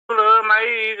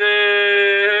mấy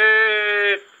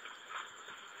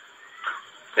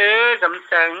thế chấm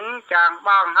chánh chàng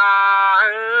bằng hà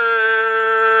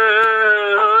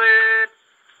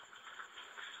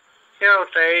theo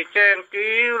thầy trên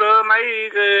cứu đỡ mấy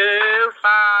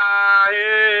xa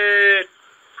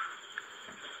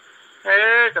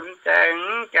thế chấm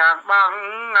chánh chàng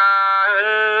bằng hà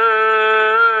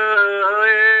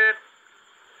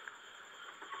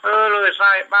lời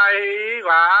sai bay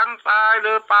vàng sai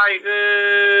đưa bay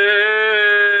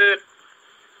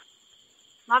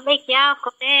mà bây giờ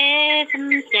có thể tâm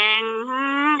trạng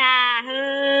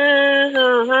hơi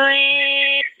hơi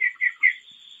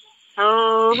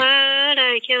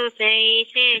đời chiều dậy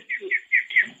thế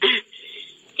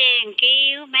chàng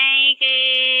cứu mấy cái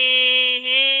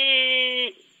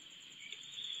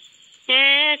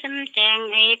tâm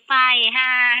trạng ấy bay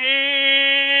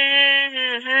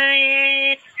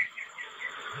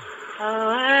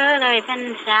hơi lời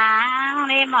ban sáng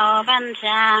để màu ban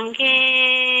sáng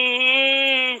kia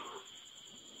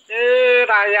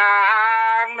đại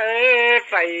giang để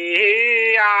xảy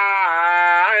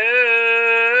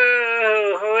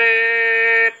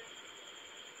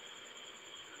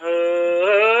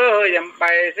dầm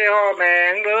bày xe ho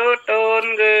mẹn đứa tôn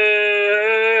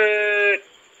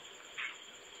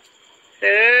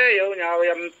thế dụ nhau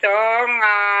dầm chón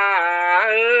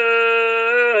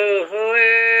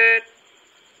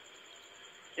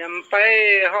dầm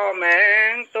bay ho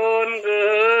mẹn tôn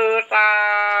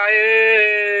sai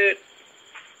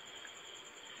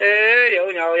thế dụ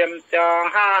nhau dầm tròn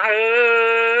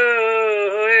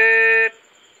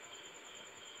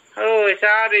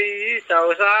xa đi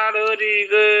sầu xa đưa đi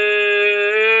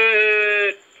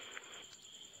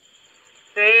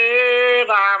thế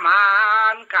ra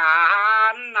man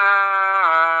cản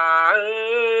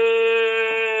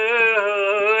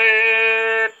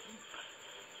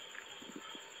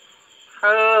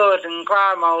đừng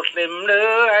qua màu xìm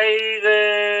nữa ấy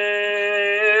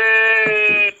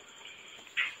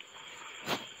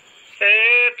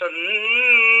thế tuần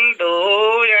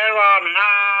đủ giai đoạn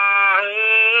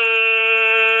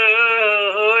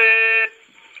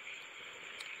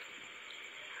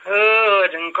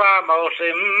đừng qua màu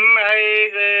xìm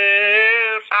ấy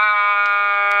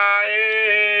sai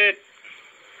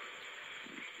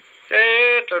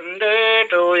thế tuần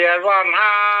đủ giai đoạn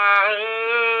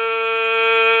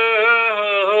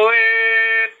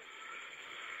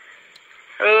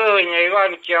nhảy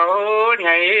quan cháu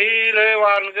nhảy lê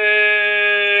quan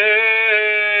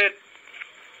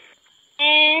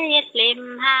hết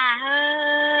lim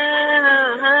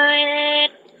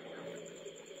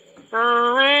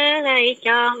hơi lời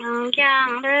chọn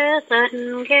chàng đứa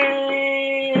tình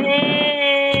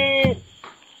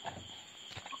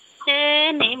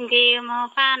thế niệm kiều một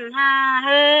phan hơi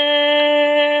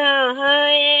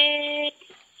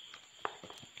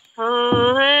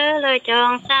lời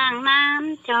chọn sang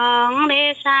nam chọn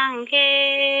để sang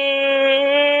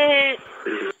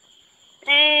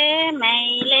thế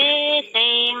mày lê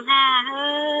sen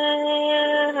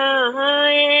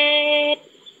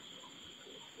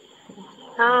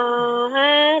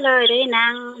hơi lời đi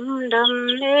nặng đầm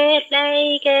hết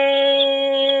đây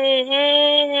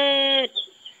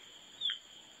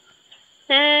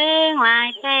thế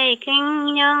ngoài cây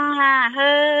kinh nhân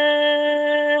hơi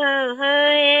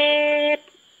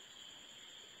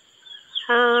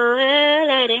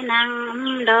lời đi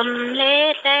nặng đầm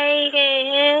hết đây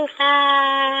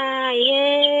sai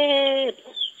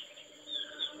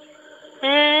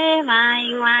thế ngoài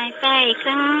ngoài cây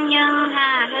kinh nhân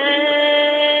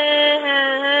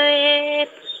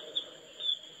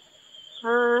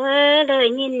lời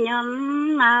nhìn nhóm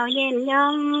màu nhìn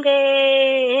nhóm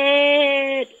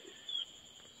ghê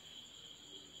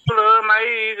lơ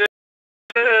mấy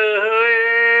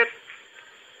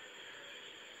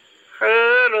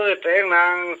lời tiếng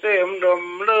nàng xem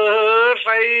đùm lơ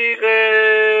say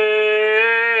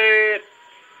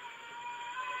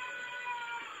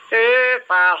thế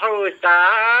ta thôi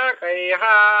trả cây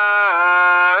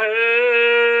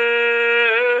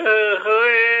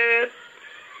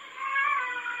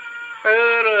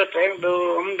lơ tiếng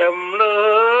đùm đùm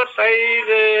lơ say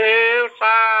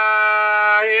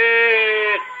sai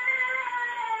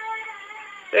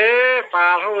thế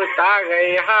ta thôi trả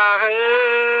cây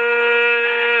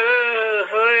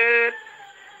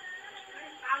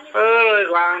ơi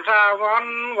hoàng sao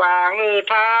ngón hoàng ơi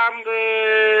tham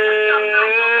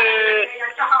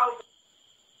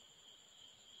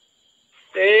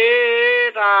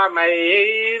thế ta mày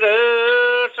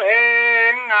đứa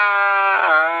sen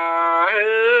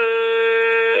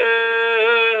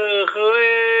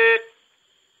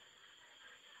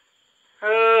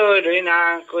khơi đời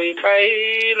nàng quỳ quỳ bay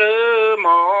lỡ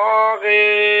mò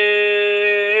ghê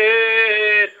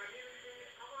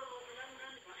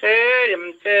thế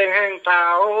dùm trên hàng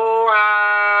thảo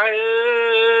ai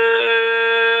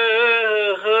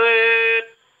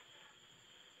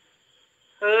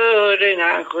hơi đi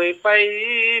nhà quỳ bay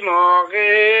mò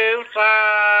ghê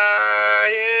xa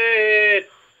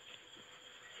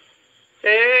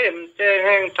thế dùm trên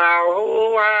hàng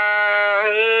thảo ai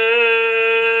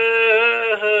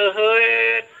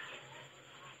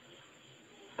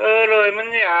rồi mình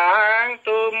nhang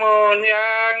tu mô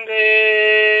nhang ghê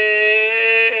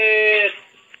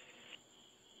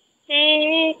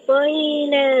thế quay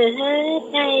lơ hết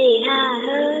thầy hà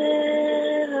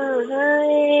hơi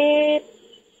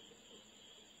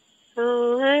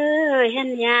hơi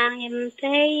hành giang em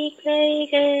thấy cây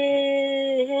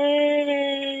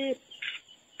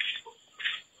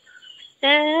tớ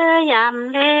dầm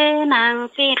lên nàng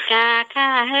phiết cà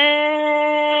ca hơi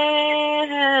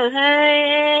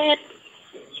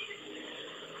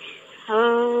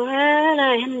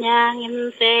lời hành giang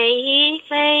em thấy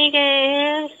cây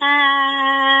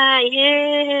sai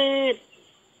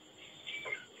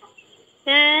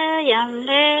tớ dầm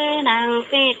lên nàng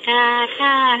phiết cà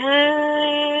ca hơi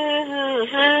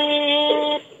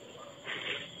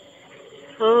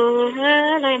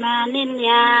lời mà nên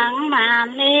giang mà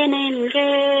lên nên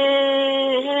ghê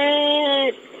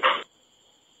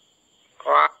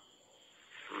quá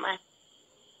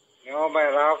nhớ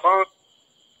bài nào con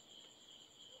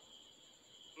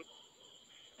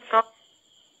có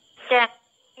chắc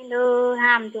đưa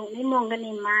hàm dụng đi muôn cái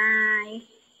này mai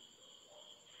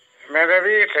mẹ đã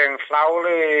biết thành sau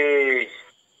đi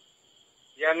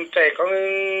dân trẻ con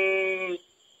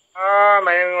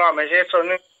mày ngồi mày sẽ xuân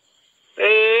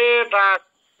thế ta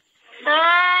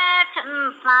thế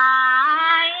chân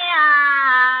phải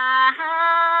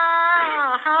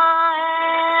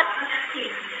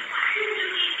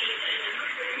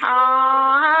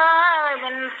hơi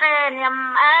mình sẽ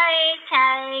nhầm ấy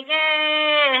chạy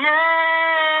ghê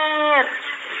hết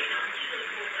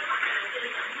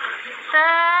thế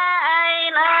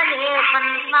ấy là gì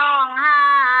phần nòng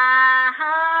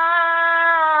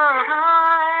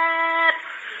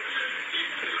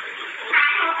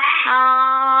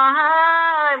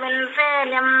hơi mình sẽ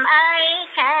nhầm ấy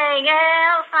chạy ghê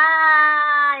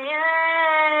phải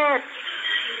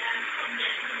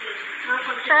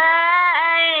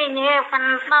thế nhiều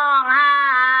phần nòng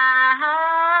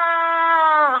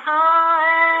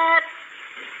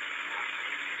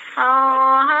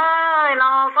hơi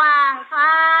lo quang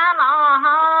xá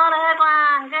lo để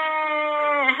quang ghê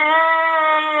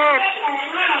hết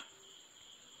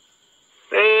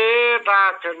thế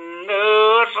ta chân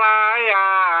nước sai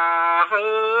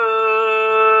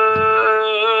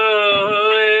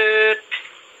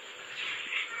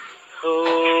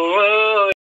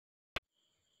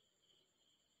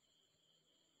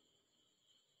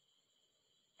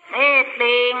hết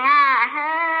đi ngã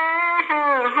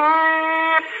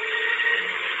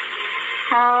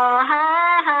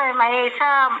hơi mày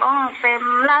sớm ông tìm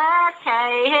lá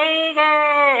chạy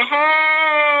ghê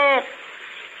hết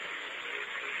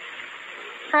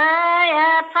hơi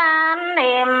phán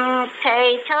niệm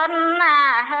thầy chân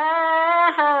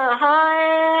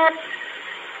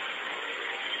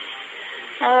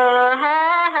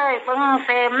hơi bưng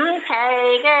tìm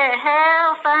thầy ghê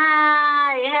héo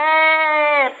phai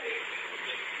hết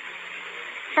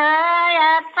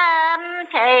hơi phán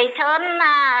thầy chân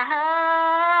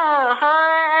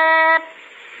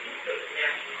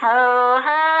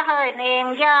hơi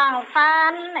niệm giang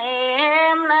phán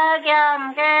niệm lơ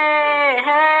giang ghê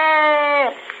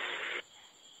hết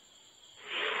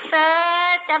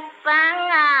sẽ chấp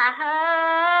vắng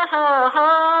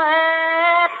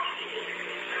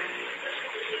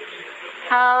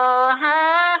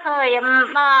hơi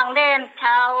bằng đèn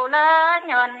thầu lỡ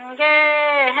nhuận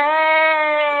ghê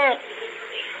hết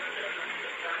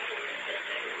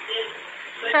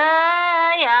sẽ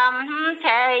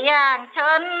thời gian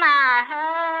chân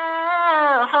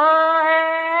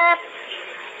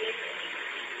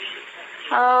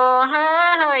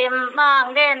hơi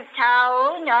bằng đèn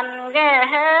thầu nhuận ghê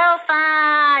héo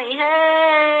phai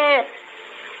hết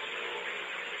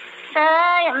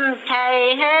sẽ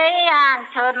thầy hãy an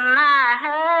chân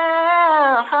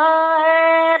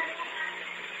hết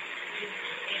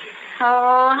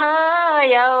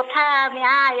dầu tham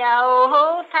dầu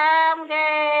hú tham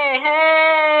ghê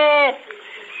hết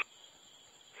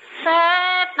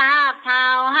sẽ ta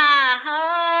thảo hết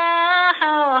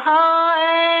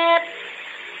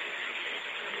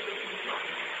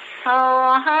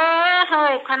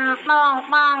hơi khăn non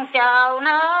băng chào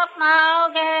nước máu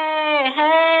ghê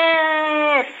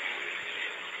hết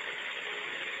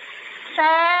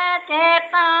sẽ chết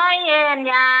tới yên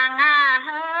vàng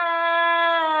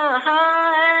hết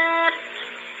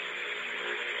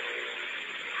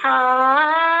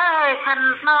ơi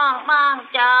khăn non băng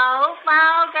chào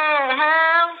máu ghê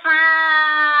hết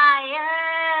sai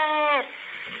hết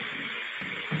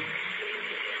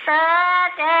sẽ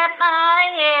chết tới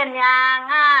yên vàng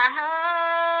hết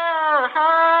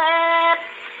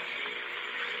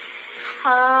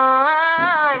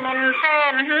ơi mình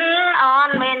sen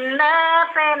on mình đã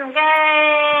sen ghê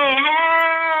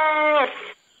hết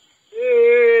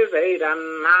dây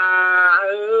đàn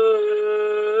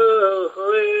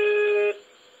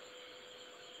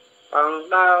bằng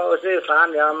đau sẽ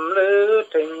phản nhầm lữ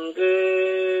tình cứ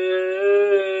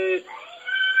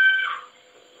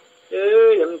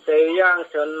chứ dùm tì giang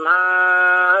xuân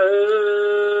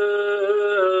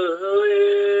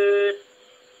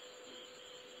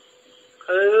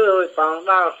bằng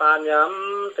đau phản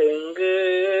nhầm tình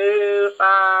cứ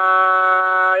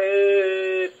tai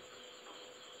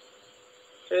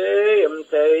chứ dùm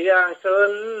tì giang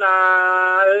xuân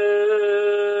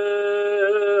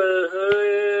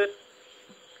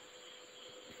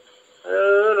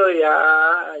rồi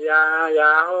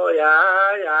dạ hô dạ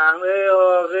dạng đi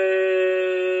hô đi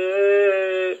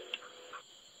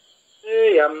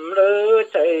dầm lư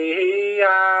chạy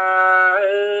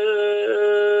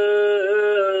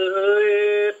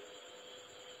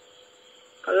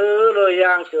rồi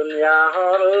dạng chuẩn dạ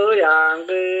hô lư dạng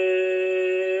đi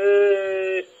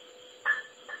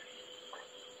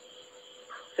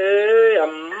thế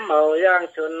dầm màu dạng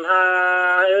chuẩn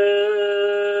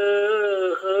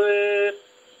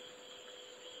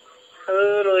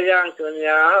rồi giang chuẩn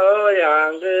nhà hô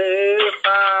giang đi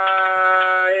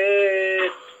tai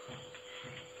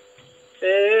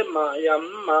thế mà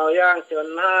dầm màu giang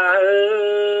chuẩn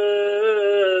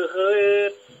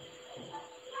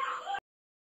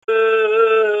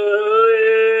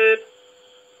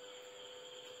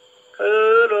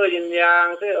rồi nhìn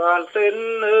giang thế on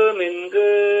tin mình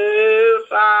cứ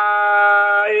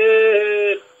tai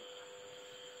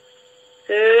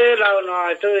thế lâu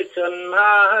nói tôi chuẩn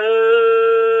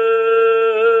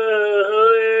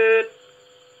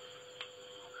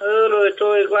rồi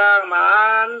tôi quang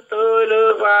mãn tôi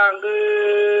lư quang cứ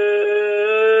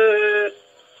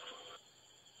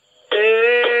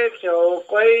thế kiểu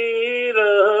quay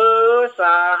lỡ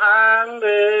xa hàng đi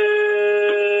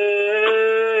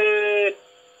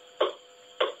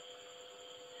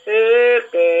thế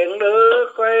kẹn lỡ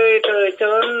quay trời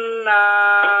chân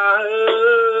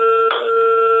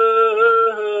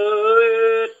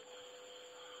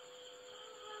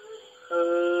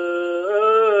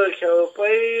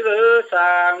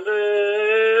sang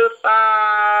đưa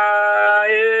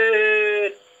tay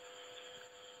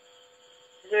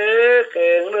dễ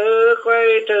kẹn nước quay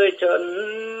trời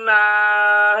chuẩn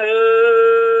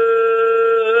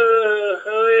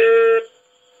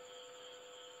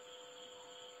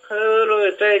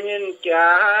rồi tay nhìn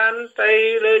chán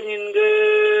tay lên nhìn gớt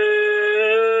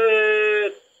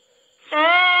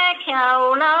sẽ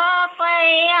khéo nó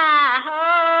quay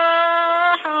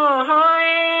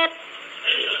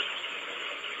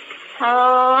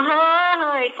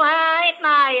hơi quay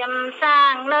tay âm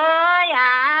sang lỡ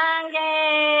dạng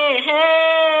ghê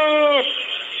hết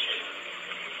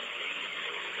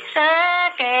sẽ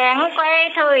kẹn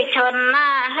quay thời chuẩn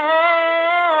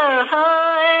hết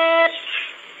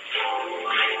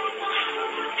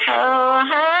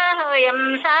hơi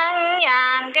âm sang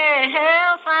dạng ghê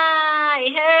hết phai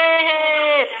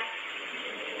hết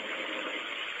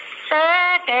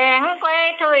sẽ kẹn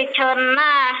quay thời chuẩn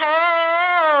hết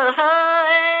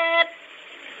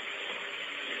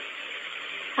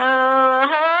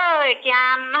hơi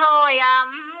chán hồi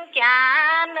ấm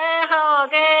chán hồ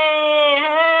ghê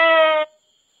hết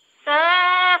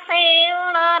sẽ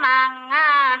phiêu lơ nặng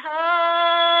hết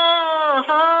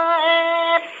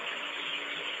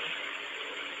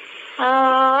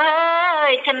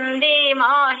hơi chân đi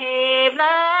mò hiệp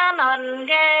lơ nôn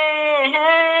ghê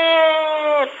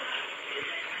hết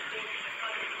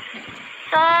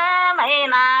sẽ mấy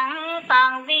nắng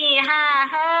tăng đi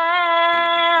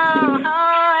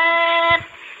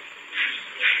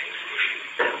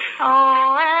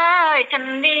ôi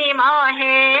chân đi mò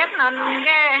hết nôn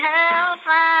ghê hết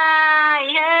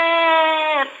phai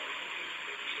hết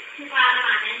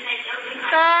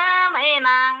sẽ mấy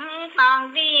nắng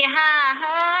tăng đi hết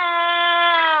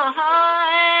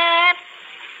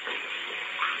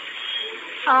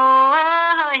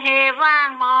ôi hề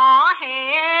vàng mỏ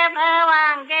hề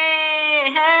vàng ghê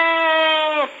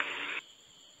hết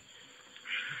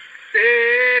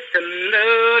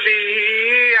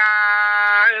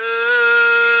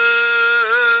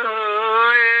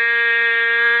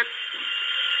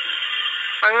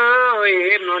lôi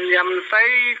hiểm nôn nhầm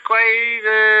say quay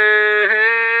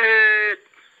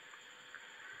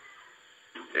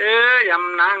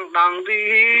nhầm nàng bằng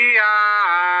đi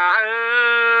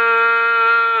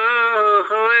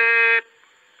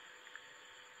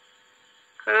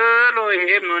lôi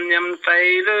hiểm nôn nhầm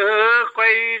say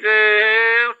quay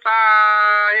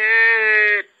ta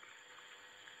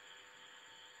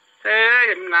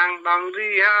nhầm nàng bằng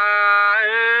đi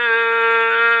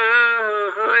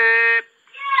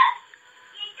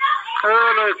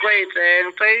lôi quay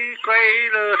sen thấy quay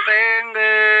lơ sen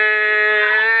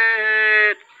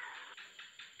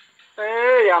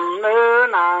dầm nơ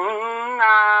nặng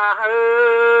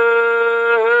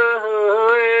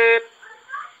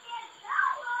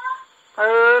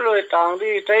lôi tròn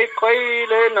đi thấy quay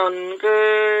lên nền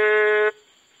cơ